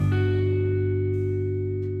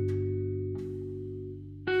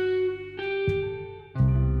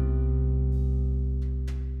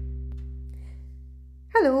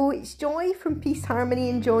it's Joy from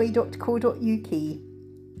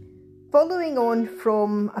peaceharmonyandjoy.co.uk. Following on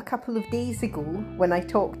from a couple of days ago when I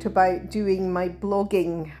talked about doing my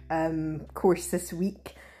blogging course this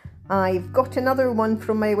week, I've got another one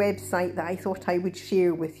from my website that I thought I would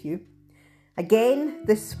share with you. Again,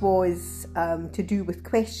 this was to do with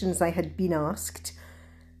questions I had been asked.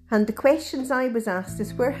 And the questions I was asked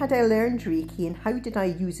is, where had I learned Reiki and how did I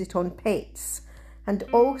use it on pets? And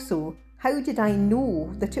also, how did I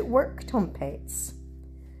know that it worked on pets?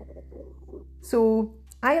 So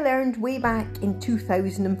I learned way back in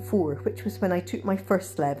 2004, which was when I took my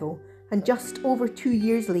first level, and just over 2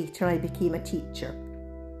 years later I became a teacher.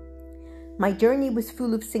 My journey was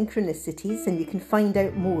full of synchronicities, and you can find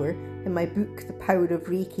out more in my book, The Power of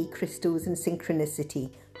Reiki, Crystals and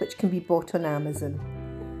Synchronicity, which can be bought on Amazon.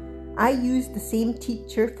 I used the same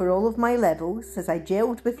teacher for all of my levels as I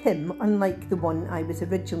gelled with him, unlike the one I was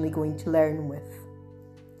originally going to learn with.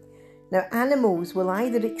 Now, animals will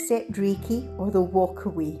either accept Reiki or they'll walk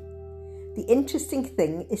away. The interesting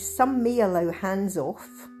thing is some may allow hands off,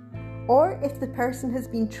 or if the person has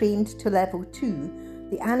been trained to level 2,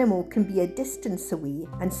 the animal can be a distance away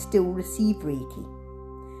and still receive Reiki.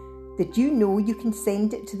 Did you know you can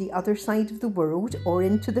send it to the other side of the world or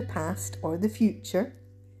into the past or the future?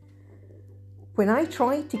 When I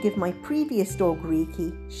tried to give my previous dog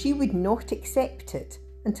Reiki, she would not accept it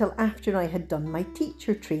until after I had done my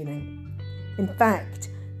teacher training. In fact,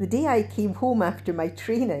 the day I came home after my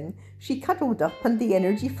training, she cuddled up and the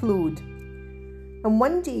energy flowed. And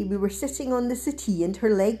one day we were sitting on the settee and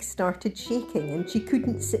her legs started shaking and she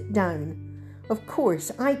couldn't sit down. Of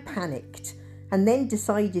course, I panicked and then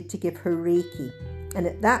decided to give her Reiki, and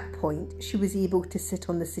at that point she was able to sit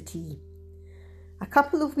on the settee. A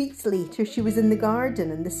couple of weeks later, she was in the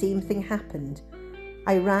garden and the same thing happened.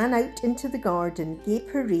 I ran out into the garden, gave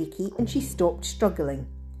her Reiki, and she stopped struggling.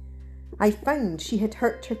 I found she had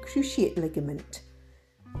hurt her cruciate ligament.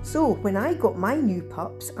 So when I got my new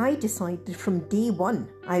pups, I decided from day one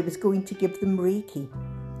I was going to give them Reiki.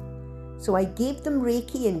 So I gave them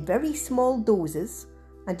Reiki in very small doses,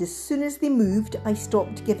 and as soon as they moved, I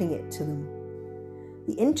stopped giving it to them.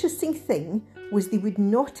 The interesting thing was they would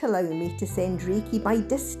not allow me to send Reiki by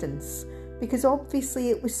distance because obviously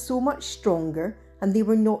it was so much stronger and they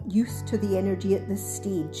were not used to the energy at this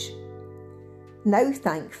stage. Now,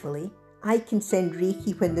 thankfully, I can send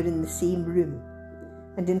Reiki when they're in the same room.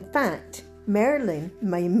 And in fact, Merlin,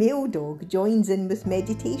 my male dog, joins in with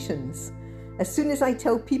meditations. As soon as I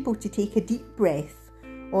tell people to take a deep breath,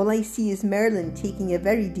 all I see is Merlin taking a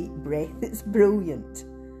very deep breath. It's brilliant.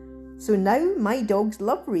 So now my dogs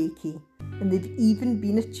love Reiki, and they've even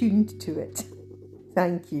been attuned to it.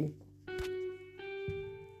 Thank you.